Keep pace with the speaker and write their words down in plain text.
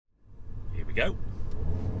we go.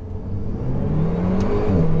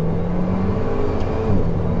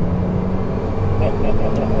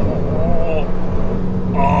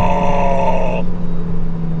 Oh,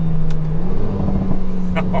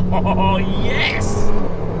 oh yes!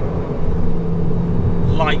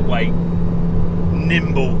 Lightweight,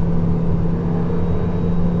 nimble.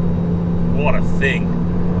 What a thing.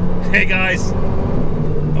 Hey guys,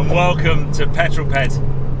 and welcome to Petrol Ped.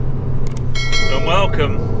 And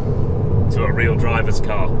welcome to a real driver's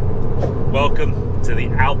car. Welcome to the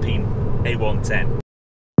Alpine A110.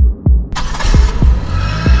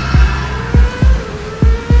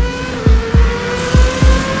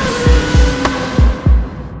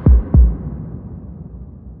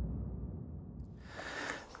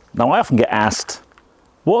 Now, I often get asked,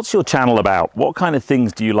 what's your channel about? What kind of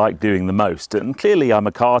things do you like doing the most? And clearly I'm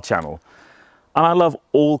a car channel, and I love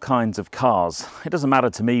all kinds of cars. It doesn't matter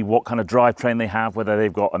to me what kind of drivetrain they have, whether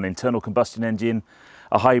they've got an internal combustion engine,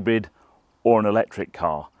 a hybrid, or an electric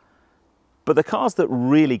car. But the cars that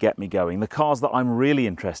really get me going, the cars that I'm really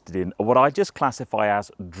interested in, are what I just classify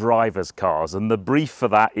as driver's cars, and the brief for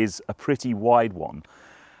that is a pretty wide one.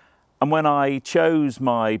 And when I chose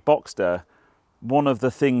my Boxster, one of the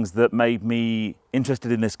things that made me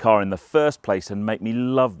interested in this car in the first place and make me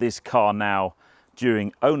love this car now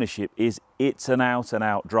during ownership is it's an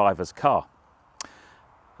out-and-out driver's car.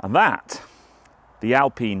 And that, the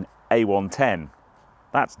Alpine A110,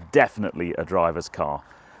 that's definitely a driver's car.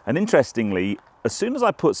 And interestingly, as soon as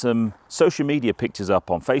I put some social media pictures up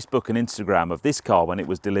on Facebook and Instagram of this car when it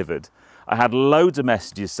was delivered, I had loads of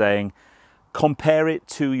messages saying, compare it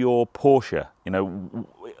to your Porsche. You know,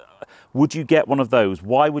 would you get one of those?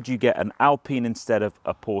 Why would you get an Alpine instead of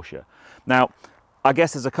a Porsche? Now, I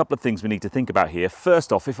guess there's a couple of things we need to think about here.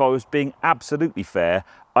 First off, if I was being absolutely fair,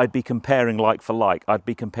 I'd be comparing like for like. I'd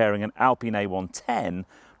be comparing an Alpine A110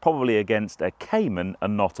 probably against a Cayman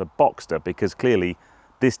and not a Boxster, because clearly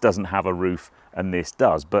this doesn't have a roof and this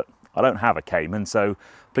does. But I don't have a Cayman, so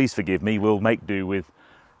please forgive me. We'll make do with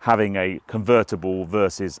having a convertible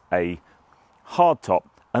versus a hardtop,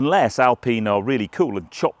 unless Alpine are really cool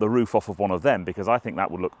and chop the roof off of one of them, because I think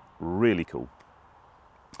that would look really cool.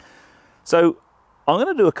 So I'm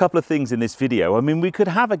going to do a couple of things in this video. I mean, we could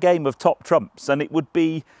have a game of top trumps, and it would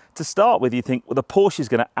be, to start with, you think, well, the Porsche is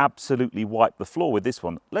going to absolutely wipe the floor with this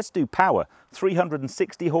one. Let's do power.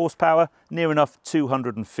 360 horsepower, near enough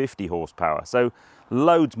 250 horsepower. So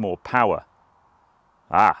loads more power.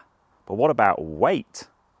 Ah, but what about weight?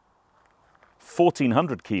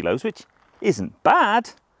 1,400 kilos, which isn't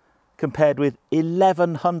bad. Compared with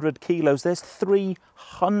 1,100 kilos, there's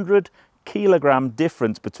 300 kilogram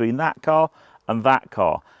difference between that car and that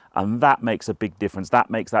car. And that makes a big difference. That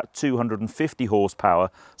makes that 250 horsepower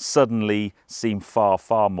suddenly seem far,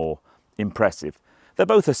 far more impressive. They're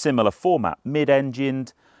both a similar format,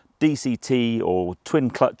 mid-engined, DCT or twin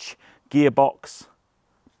clutch gearbox,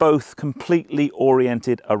 both completely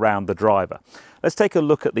oriented around the driver. Let's take a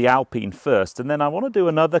look at the Alpine first, and then I want to do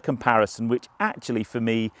another comparison, which actually for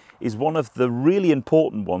me is one of the really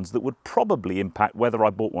important ones that would probably impact whether I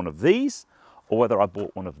bought one of these or whether I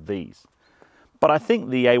bought one of these. But I think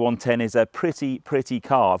the A110 is a pretty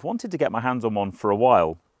car. I've wanted to get my hands on one for a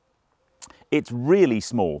while. It's really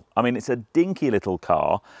small. I mean, it's a dinky little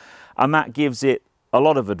car, and that gives it a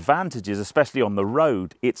lot of advantages, especially on the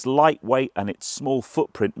road. It's lightweight and its small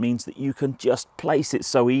footprint means that you can just place it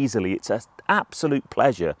so easily. It's an absolute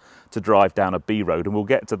pleasure to drive down a B road, and we'll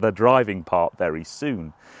get to the driving part very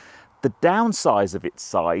soon. The downside of its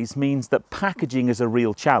size means that packaging is a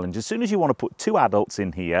real challenge. As soon as you want to put two adults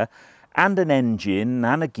in here and an engine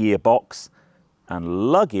and a gearbox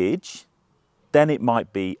and luggage, then it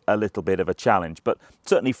might be a little bit of a challenge. But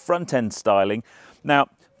certainly front end styling. Now,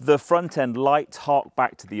 the front end lights hark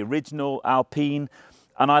back to the original Alpine,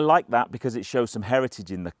 and I like that because it shows some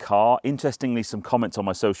heritage in the car. Interestingly, some comments on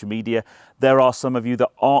my social media, there are some of you that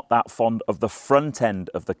aren't that fond of the front end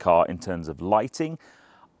of the car in terms of lighting.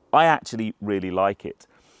 I actually really like it.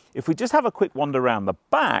 If we just have a quick wander around the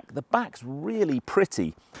back's really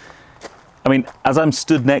pretty. I mean, as I'm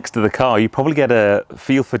stood next to the car, you probably get a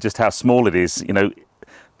feel for just how small it is. You know,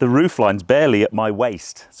 the roof line's barely at my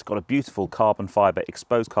waist. It's got a beautiful carbon fibre,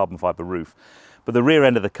 exposed carbon fibre roof. But the rear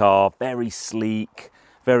end of the car, very sleek,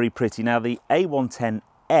 very pretty. Now, the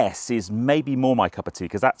A110S is maybe more my cup of tea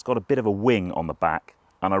because that's got a bit of a wing on the back,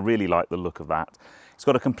 and I really like the look of that. It's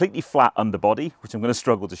got a completely flat underbody, which I'm going to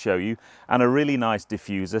struggle to show you, and a really nice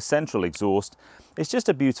diffuser, central exhaust. It's just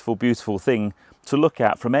a beautiful, beautiful thing to look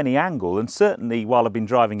at from any angle, and certainly while I've been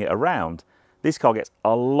driving it around, this car gets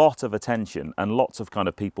a lot of attention and lots of kind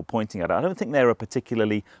of people pointing at it. I don't think they're a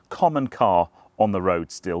particularly common car on the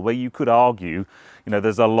road still, where you could argue, you know,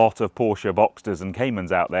 there's a lot of Porsche Boxsters and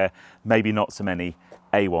Caymans out there, maybe not so many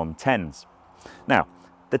A110s. Now,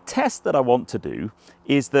 the test that I want to do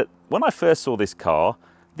is that when I first saw this car,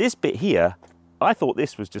 this bit here, I thought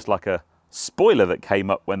this was just like a spoiler that came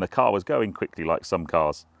up when the car was going quickly, like some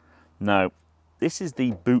cars. No, this is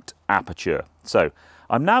the boot aperture. So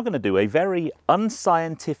I'm now going to do a very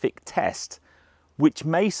unscientific test, which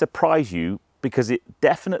may surprise you, because it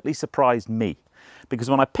definitely surprised me. Because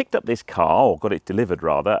when I picked up this car, or got it delivered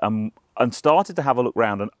rather, and started to have a look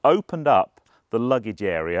around and opened up the luggage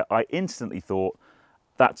area, I instantly thought,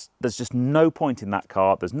 there's just no point in that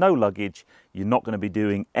car. There's no luggage. You're not going to be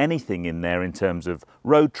doing anything in there in terms of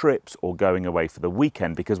road trips or going away for the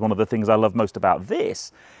weekend, because one of the things I love most about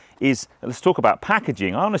this is, let's talk about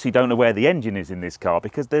packaging. I honestly don't know where the engine is in this car,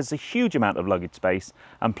 because there's a huge amount of luggage space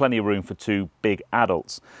and plenty of room for 2 big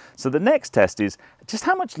adults. So the next test is just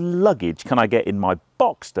how much luggage can I get in my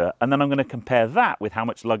Boxster, and then I'm going to compare that with how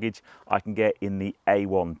much luggage I can get in the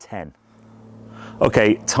A110.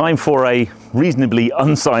 Okay, time for a reasonably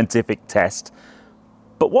unscientific test,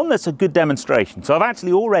 but one that's a good demonstration. So I've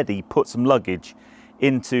actually already put some luggage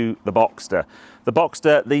into the Boxster. The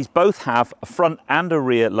Boxster, these both have a front and a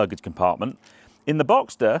rear luggage compartment. In the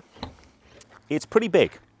Boxster, it's pretty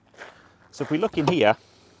big. So if we look in here,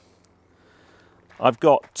 I've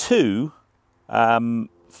got 2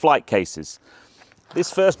 flight cases. This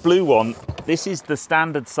first blue one, this is the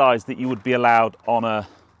standard size that you would be allowed on a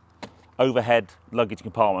overhead luggage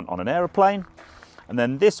compartment on an aeroplane. And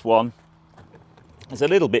then this one is a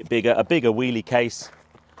little bit bigger, a bigger wheelie case.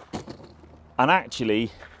 And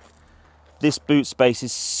actually, this boot space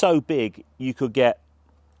is so big, you could get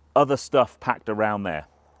other stuff packed around there.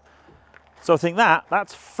 So I think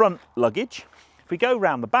that's front luggage. If we go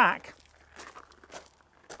round the back,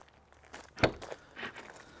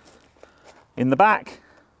 in the back,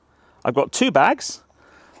 I've got 2 bags.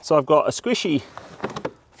 So I've got a squishy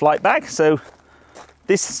flight bag. So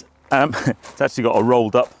this, it's actually got a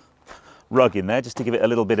rolled up rug in there just to give it a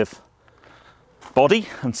little bit of body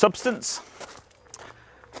and substance.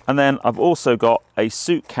 And then I've also got a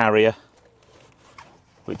suit carrier,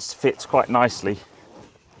 which fits quite nicely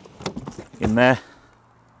in there.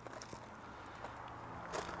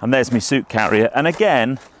 And there's my suit carrier. And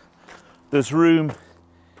again, there's room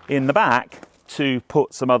in the back to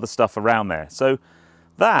put some other stuff around there. So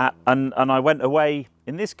that, and I went away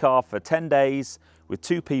in this car for 10 days with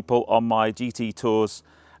 2 people on my GT tours,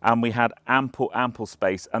 and we had ample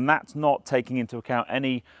space. And that's not taking into account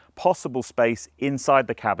any possible space inside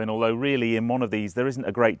the cabin, although really in one of these there isn't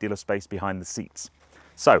a great deal of space behind the seats.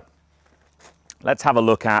 So let's have a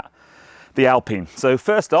look at the Alpine. So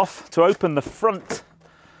first off, to open the front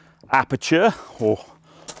aperture, or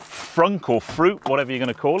frunk or fruit, whatever you're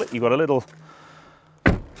going to call it, you've got a little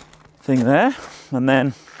thing there, and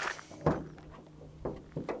then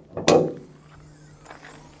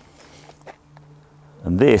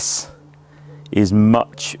this is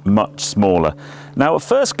much smaller. Now at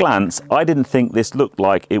first glance, I didn't think this looked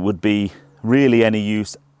like it would be really any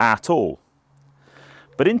use at all.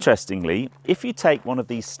 But interestingly, if you take one of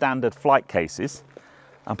these standard flight cases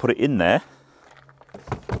and put it in there,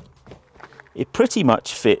 it pretty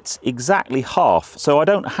much fits exactly half. So I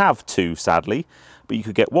don't have 2, sadly, but you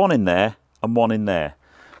could get 1 in there and 1 in there.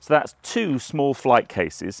 So that's 2 small flight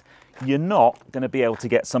cases. You're not going to be able to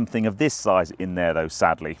get something of this size in there though,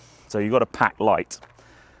 sadly. So you've got to pack light.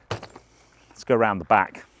 Let's go around the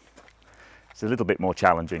back. It's a little bit more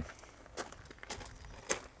challenging.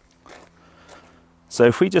 So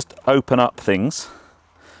if we just open up things,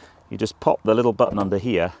 you just pop the little button under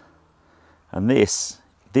here, and this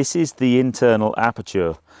is the internal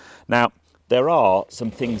aperture. Now, there are some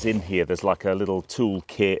things in here. There's like a little tool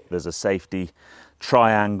kit, there's a safety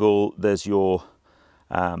triangle, there's your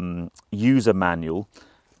user manual,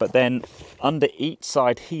 but then under each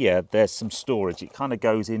side here there's some storage. It kind of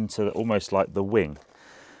goes into almost like the wing.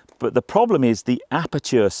 But the problem is the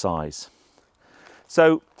aperture size.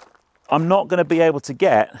 So I'm not going to be able to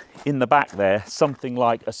get in the back there something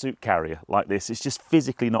like a suit carrier like this. It's just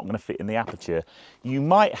physically not going to fit in the aperture. You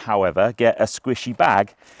might, however, get a squishy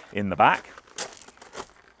bag in the back,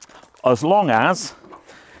 as long as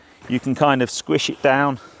you can kind of squish it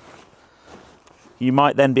down. You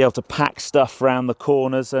might then be able to pack stuff around the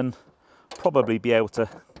corners and probably be able to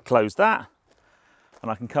close that.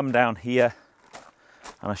 And I can come down here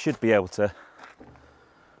and I should be able to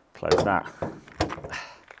close that.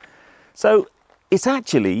 So it's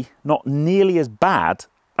actually not nearly as bad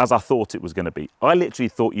as I thought it was going to be. I literally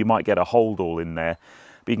thought you might get a hold all in there,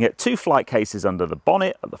 but you can get 2 flight cases under the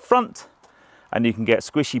bonnet at the front, and you can get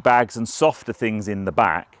squishy bags and softer things in the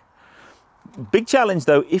back. Big challenge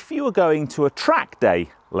though, if you were going to a track day,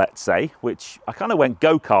 let's say, which I kind of went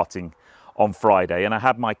go-karting on Friday, and I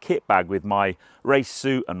had my kit bag with my race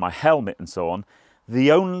suit and my helmet and so on,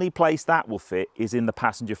 the only place that will fit is in the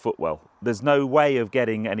passenger footwell. There's no way of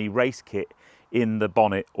getting any race kit in the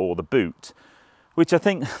bonnet or the boot, which I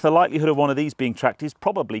think the likelihood of one of these being tracked is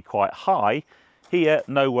probably quite high. Here,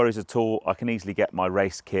 no worries at all. I can easily get my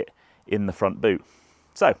race kit in the front boot.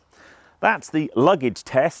 So that's the luggage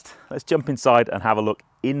test. Let's jump inside and have a look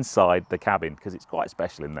inside the cabin, because it's quite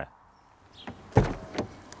special in there.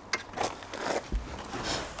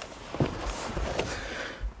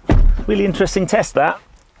 Really interesting test that.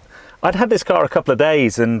 I'd had this car a couple of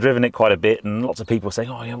days and driven it quite a bit, and lots of people saying,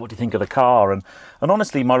 oh yeah, what do you think of the car? And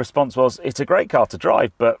honestly, my response was, it's a great car to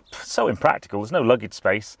drive, but so impractical. There's no luggage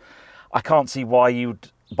space. I can't see why you'd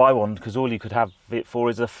buy one, because all you could have it for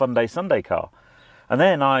is a fun day Sunday car. And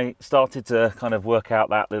then I started to kind of work out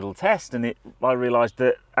that little test, and I realised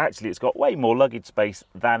that actually it's got way more luggage space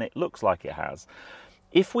than it looks like it has.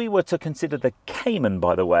 If we were to consider the Cayman,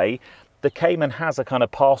 by the way, the Cayman has a kind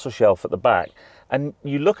of parcel shelf at the back, and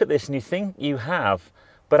you look at this and you think you have,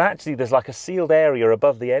 but actually there's like a sealed area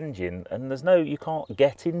above the engine, and you can't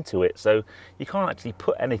get into it, so you can't actually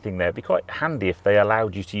put anything there. It'd be quite handy if they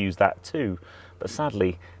allowed you to use that too, but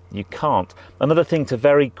sadly you can't. Another thing to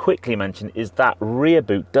very quickly mention is that rear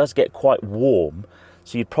boot does get quite warm,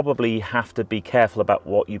 so you'd probably have to be careful about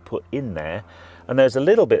what you put in there. And there's a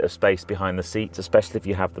little bit of space behind the seats, especially if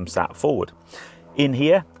you have them sat forward. In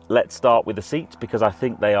here, let's start with the seats, because I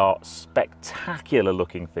think they are spectacular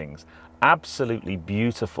looking things. Absolutely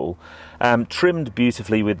beautiful. Trimmed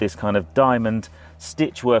beautifully with this kind of diamond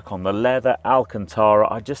stitch work on the leather,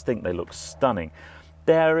 Alcantara. I just think they look stunning.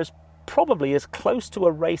 They're probably as close to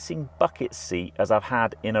a racing bucket seat as I've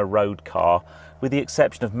had in a road car, with the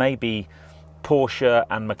exception of maybe Porsche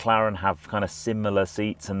and McLaren have kind of similar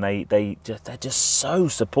seats, and they're just so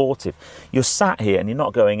supportive. You're sat here and you're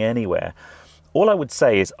not going anywhere. All I would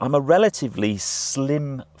say is I'm a relatively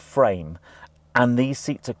slim frame, and these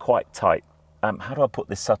seats are quite tight. How do I put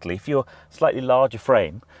this subtly? If you're slightly larger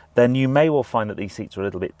frame, then you may well find that these seats are a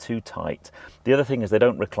little bit too tight. The other thing is they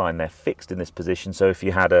don't recline, they're fixed in this position, so if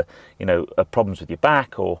you had problems with your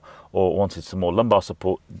back or wanted some more lumbar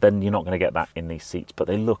support, then you're not going to get that in these seats, but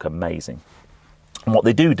they look amazing. And what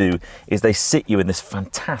they do is they sit you in this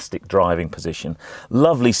fantastic driving position.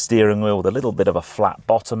 Lovely steering wheel with a little bit of a flat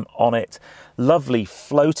bottom on it. Lovely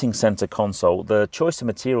floating center console. The choice of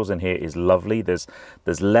materials in here is lovely. There's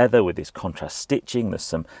leather with this contrast stitching. There's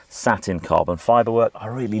some satin carbon fiber work. I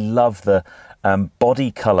really love the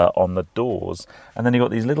body color on the doors. And then you've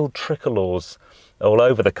got these little tricolores all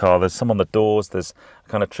over the car. There's some on the doors. There's a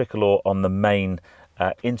kind of tricolor on the main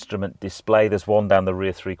instrument display. There's one down the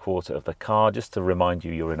rear 3/4 of the car, just to remind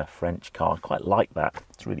you you're in a French car. I quite like that.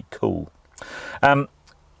 It's really cool.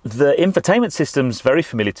 The infotainment system's very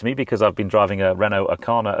familiar to me, because I've been driving a Renault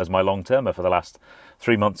Arcana as my long-termer for the last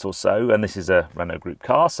 3 months or so, and this is a Renault Group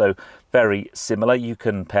car, so very similar. You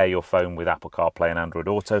can pair your phone with Apple CarPlay and Android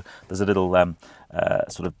Auto. There's a little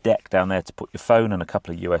sort of deck down there to put your phone, and a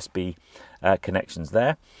couple of USB connections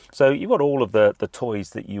there. So you've got all of the toys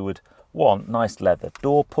that you would want. Nice leather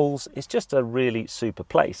door pulls. It's just a really super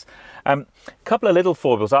place. Couple of little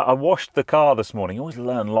foibles. I washed the car this morning. You always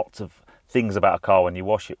learn lots of things about a car when you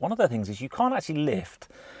wash it. One of the things is you can't actually lift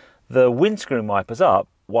the windscreen wipers up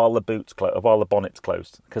while the bonnet's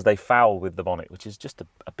closed, because they foul with the bonnet, which is just a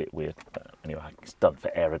bit weird. But anyway, it's done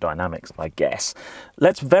for aerodynamics, I guess.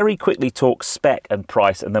 Let's very quickly talk spec and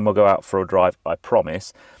price, and then we'll go out for a drive, I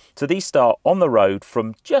promise. So these start on the road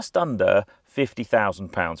from just under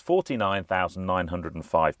 £50,000,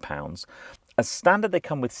 £49,905. As standard, they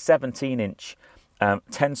come with 17-inch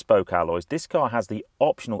 10-spoke alloys. This car has the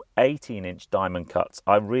optional 18-inch diamond cuts.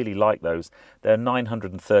 I really like those. They're a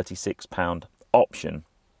 £936 option.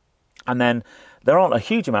 And then there aren't a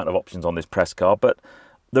huge amount of options on this press car, but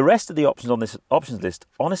the rest of the options on this options list,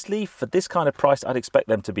 honestly, for this kind of price, I'd expect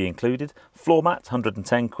them to be included. Floor mats,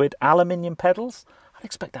 110 quid. Aluminium pedals. I'd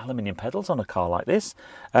expect aluminium pedals on a car like this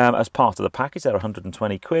as part of the package. They're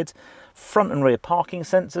 120 quid. Front and rear parking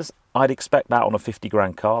sensors, I'd expect that on a 50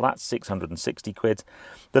 grand car. That's 660 quid.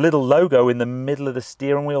 The little logo in the middle of the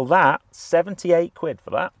steering wheel, that 78 quid for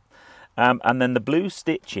that. And then the blue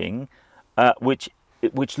stitching, which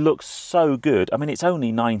looks so good. I mean, it's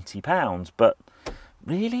only £90, but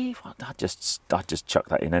really, I'd just chuck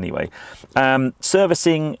that in anyway.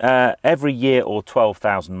 Servicing every year or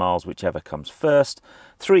 12,000 miles, whichever comes first.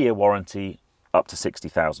 3-year warranty up to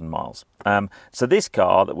 60,000 miles. So this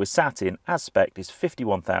car that we're sat in as spec is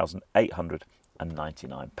 £51,800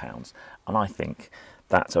 £199. And I think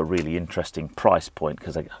that's a really interesting price point,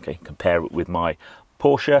 because I compare it with my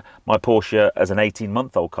Porsche. My Porsche as an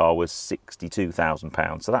 18-month-old car was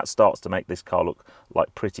 £62,000. So that starts to make this car look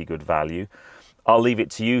like pretty good value. I'll leave it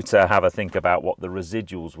to you to have a think about what the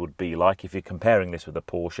residuals would be like if you're comparing this with a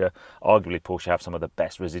Porsche. Arguably, Porsche have some of the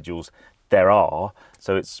best residuals there are,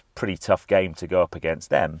 so it's a pretty tough game to go up against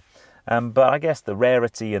them. But I guess the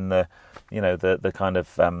rarity and the kind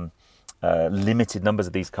of limited numbers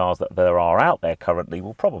of these cars that there are out there currently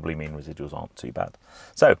will probably mean residuals aren't too bad.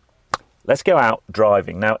 So let's go out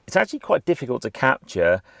driving. Now, it's actually quite difficult to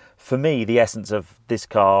capture, for me, the essence of this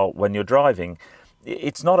car when you're driving.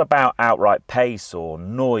 It's not about outright pace or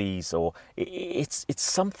noise, or it's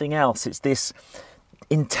something else. It's this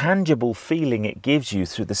intangible feeling it gives you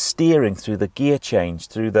through the steering, through the gear change,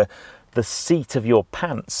 through the seat of your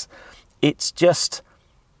pants. It's just,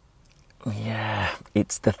 yeah,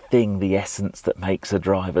 it's the thing, the essence that makes a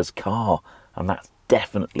driver's car, and that's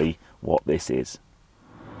definitely what this is.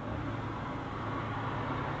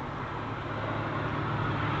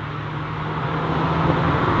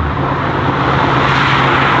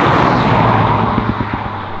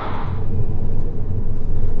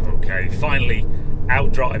 Finally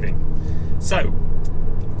out driving. So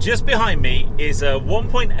just behind me is a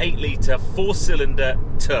 1.8 litre 4-cylinder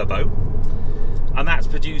turbo, and that's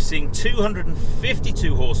producing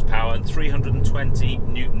 252 horsepower and 320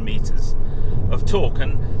 newton meters of torque.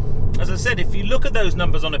 And as I said, if you look at those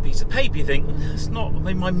numbers on a piece of paper, you think it's not. I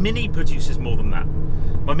mean, my Mini produces more than that.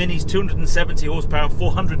 My Mini's 270 horsepower and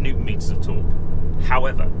 400 newton meters of torque.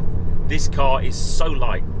 However, this car is so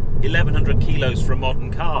light. 1,100 kilos for a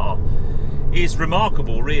modern car is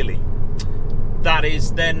remarkable, really. That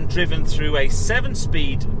is then driven through a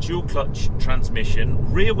 7-speed dual clutch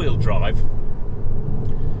transmission, rear wheel drive,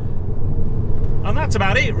 and that's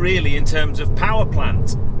about it really in terms of power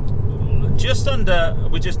plant.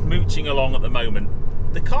 We're just mooching along at the moment.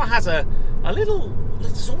 The car has a little,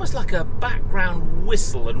 it's almost like a background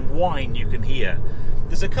whistle and whine you can hear.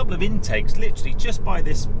 There's a couple of intakes literally just by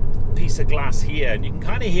this piece of glass here, and you can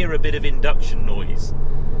kind of hear a bit of induction noise.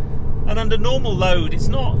 And under normal load, it's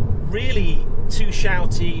not really too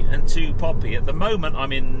shouty and too poppy. At the moment,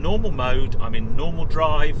 I'm in normal mode, I'm in normal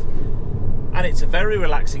drive, and it's a very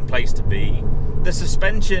relaxing place to be. The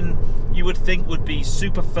suspension you would think would be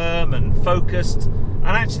super firm and focused, and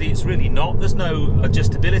actually it's really not. There's no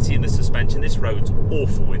adjustability in the suspension. This road's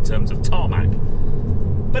awful in terms of tarmac,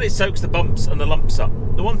 but it soaks the bumps and the lumps up.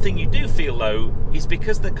 The one thing you do feel though is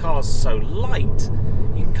because the car's so light,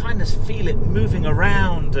 you can kind of feel it moving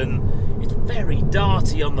around, and it's very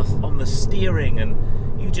darty on the steering, and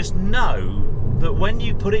you just know that when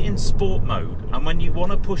you put it in sport mode and when you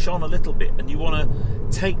want to push on a little bit and you want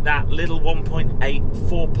to take that little 1.8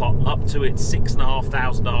 four-pot up to its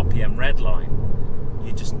 6,500 RPM red line,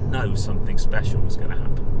 you just know something special is going to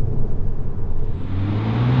happen.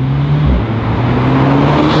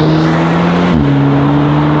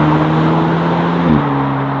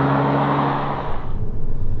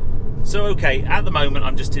 So okay, at the moment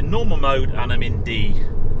I'm just in normal mode and I'm in D,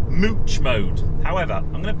 Mooch mode. However,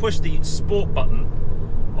 I'm going to push the sport button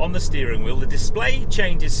on the steering wheel. The display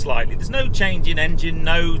changes slightly. There's no change in engine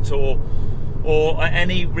note or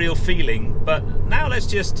any real feeling, but now let's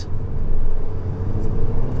just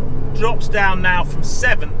drops down now from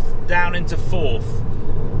 7th down into 4th,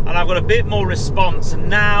 and I've got a bit more response, and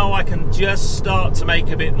now I can just start to make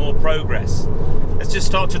a bit more progress. Let's just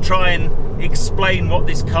start to try and explain what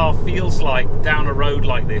this car feels like down a road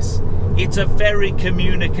like this. It's a very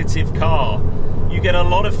communicative car. You get a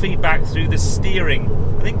lot of feedback through the steering.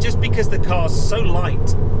 I think just because the car's so light,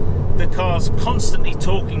 the car's constantly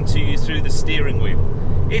talking to you through the steering wheel.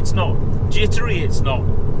 It's not jittery, it's not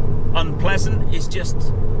unpleasant, it's just,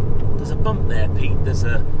 there's a bump there, Pete, there's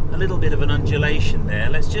a little bit of an undulation there.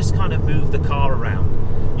 Let's just kind of move the car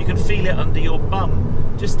around. You can feel it under your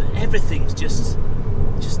bum. Just everything's just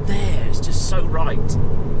there, it's just so right.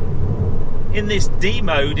 In this D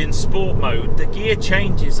mode, in sport mode, the gear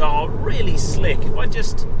changes are really slick. If I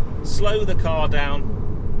just slow the car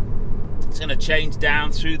down, it's going to change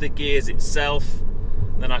down through the gears itself.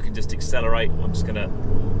 Then I can just accelerate. I'm just going to,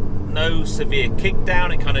 no severe kick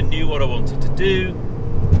down. It kind of knew what I wanted to do.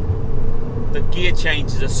 The gear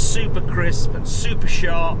changes are super crisp and super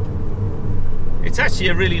sharp. It's actually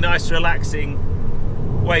a really nice, relaxing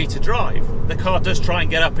way to drive. The car does try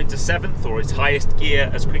and get up into 7th or its highest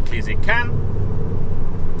gear as quickly as it can,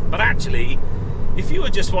 but actually if you were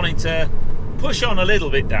just wanting to push on a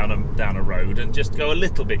little bit down a road and just go a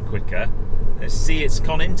little bit quicker, let's see, it's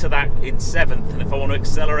gone into that in 7th, and if I want to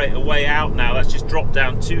accelerate a way out now, that's just dropped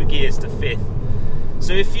down 2 gears to 5th.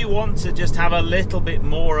 So if you want to just have a little bit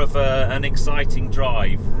more of an exciting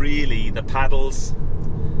drive, really the paddles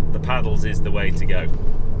is the way to go.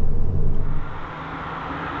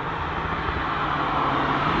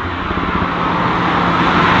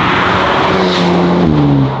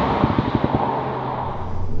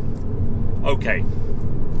 Okay,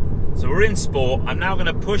 so we're in sport. I'm now going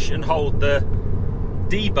to push and hold the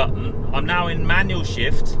D button. I'm now in manual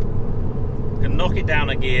shift. I can knock it down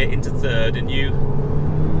a gear into third, and you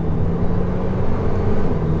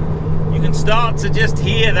can start to just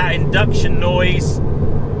hear that induction noise.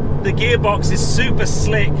 The gearbox is super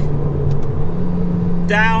slick.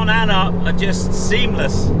 Down and up are just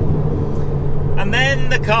seamless. And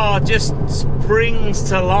then the car just springs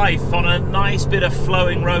to life on a nice bit of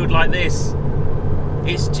flowing road like this.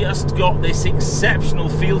 It's just got this exceptional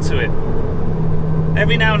feel to it.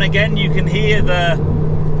 Every now and again you can hear the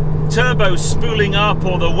turbo spooling up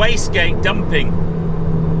or the wastegate dumping,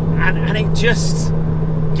 and it just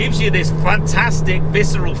gives you this fantastic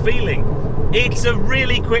visceral feeling. It's a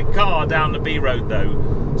really quick car down the B road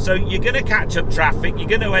though, so you're going to catch up traffic, you're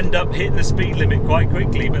going to end up hitting the speed limit quite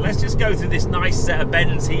quickly, but let's just go through this nice set of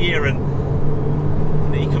bends here, and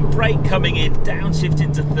you can brake coming in, downshift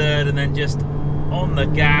into third, and then just on the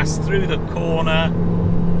gas through the corner,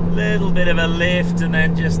 little bit of a lift, and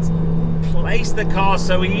then just place the car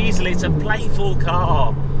so easily. It's a playful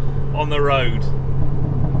car on the road.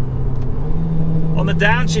 On the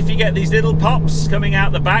downshift you get these little pops coming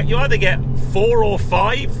out the back. You either get 4 or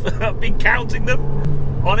 5. I've been counting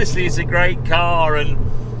them. Honestly, it's a great car, and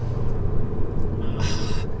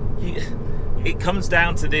it comes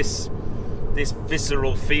down to this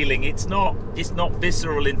visceral feeling. It's not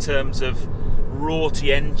visceral in terms of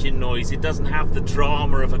raughty engine noise. It doesn't have the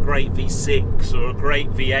drama of a great V6 or a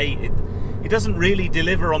great V8. It doesn't really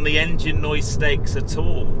deliver on the engine noise stakes at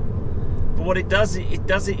all. But what it does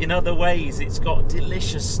it in other ways. It's got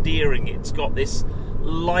delicious steering. It's got this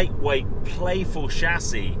lightweight, playful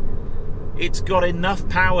chassis. It's got enough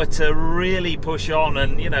power to really push on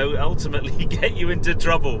and, you know, ultimately get you into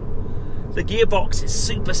trouble. The gearbox is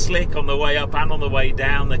super slick on the way up and on the way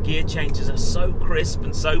down. The gear changes are so crisp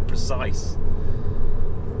and so precise.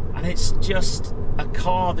 And it's just a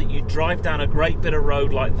car that you drive down a great bit of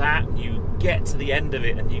road like that, and you get to the end of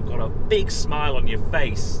it and you've got a big smile on your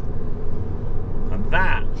face. And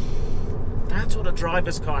that's what a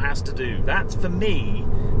driver's car has to do. That's, for me,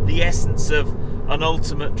 the essence of an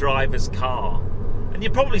ultimate driver's car. And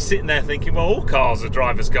you're probably sitting there thinking, well, all cars are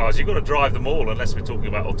driver's cars. You've got to drive them all, unless we're talking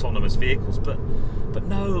about autonomous vehicles. But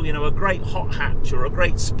no, you know, a great hot hatch or a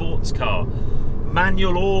great sports car,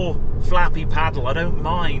 manual or flappy paddle, I don't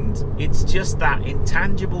mind. It's just that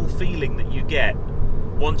intangible feeling that you get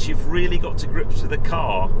once you've really got to grips with a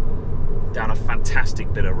car down a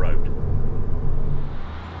fantastic bit of road.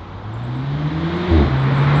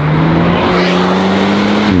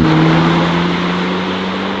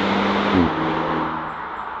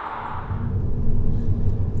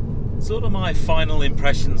 Sort of my final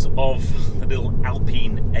impressions of the little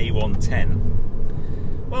Alpine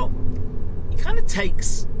A110. Well, it kind of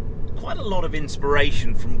takes quite a lot of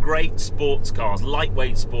inspiration from great sports cars,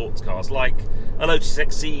 lightweight sports cars like a Lotus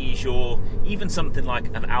Exige or even something like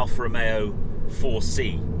an Alfa Romeo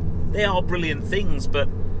 4C. They are brilliant things, but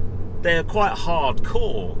they're quite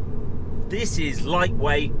hardcore. This is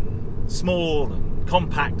lightweight, small, and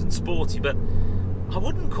compact and sporty, but I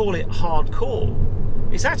wouldn't call it hardcore.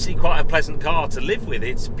 It's actually quite a pleasant car to live with.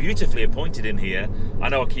 It's beautifully appointed in here. I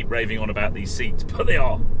know I keep raving on about these seats, but they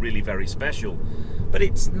are really very special. But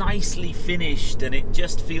it's nicely finished and it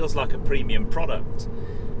just feels like a premium product.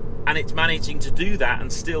 And it's managing to do that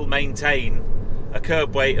and still maintain a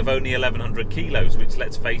curb weight of only 1,100 kilos, which,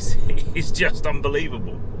 let's face it, is just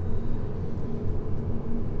unbelievable.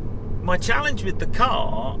 My challenge with the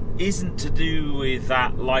car isn't to do with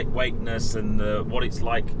that lightweightness and what it's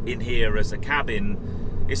like in here as a cabin.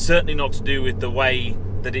 It's certainly not to do with the way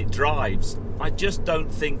that it drives. I just don't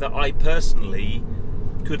think that I personally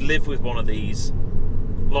could live with one of these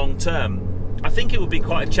long term. I think it would be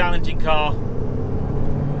quite a challenging car.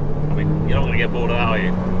 I mean, you're not going to get bored of that, are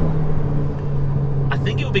you? I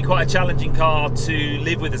think it would be quite a challenging car to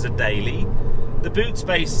live with as a daily. The boot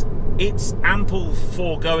space, it's ample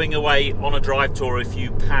for going away on a drive tour if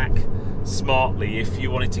you pack smartly, if you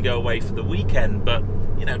wanted to go away for the weekend, but,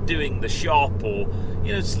 you know, doing the shop or,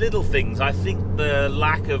 you know, just little things, I think the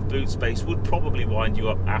lack of boot space would probably wind you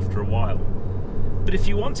up after a while. But if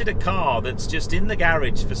you wanted a car that's just in the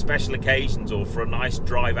garage for special occasions or for a nice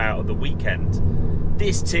drive out of the weekend,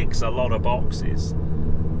 this ticks a lot of boxes.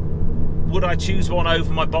 Would I choose one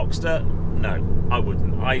over my Boxster? no, I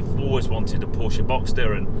wouldn't. I've always wanted a Porsche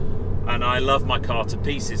Boxster, and I love my car to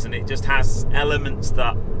pieces, and it just has elements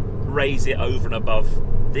that raise it over and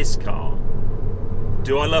above this car.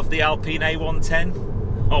 Do I love the Alpine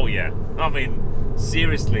A110? Oh yeah. I mean,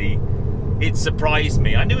 seriously, it surprised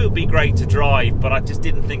me. I knew it would be great to drive, but I just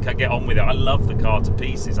didn't think I'd get on with it. I love the car to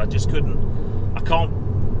pieces. I just couldn't, I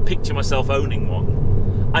can't picture myself owning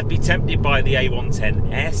one. I'd be tempted by the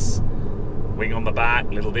A110S, wing on the back,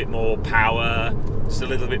 a little bit more power, just a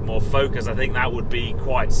little bit more focus. I think that would be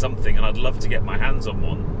quite something, and I'd love to get my hands on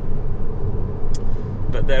one.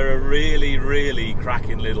 But they're a really, really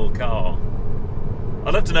cracking little car.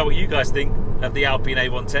 I'd love to know what you guys think of the Alpine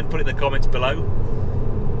A110. Put it in the comments below.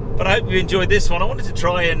 But I hope you enjoyed this one. I wanted to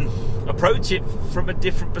try and approach it from a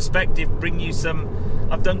different perspective, bring you some...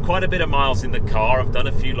 I've done quite a bit of miles in the car. I've done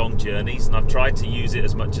a few long journeys, and I've tried to use it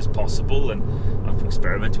as much as possible, and I've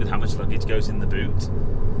experimented with how much luggage goes in the boot.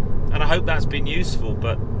 And I hope that's been useful,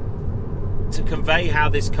 but to convey how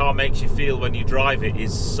this car makes you feel when you drive it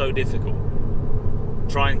is so difficult.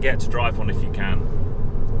 Try and get to drive one if you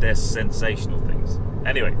can. They're sensational things.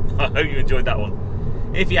 Anyway, I hope you enjoyed that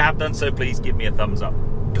one. If you have done so, please give me a thumbs up.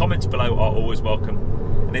 Comments below are always welcome.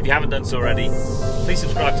 And if you haven't done so already, please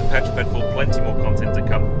subscribe to Petrol Ped for plenty more content to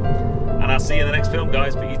come. And I'll see you in the next film,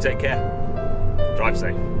 guys, but you take care. Drive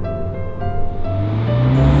safe.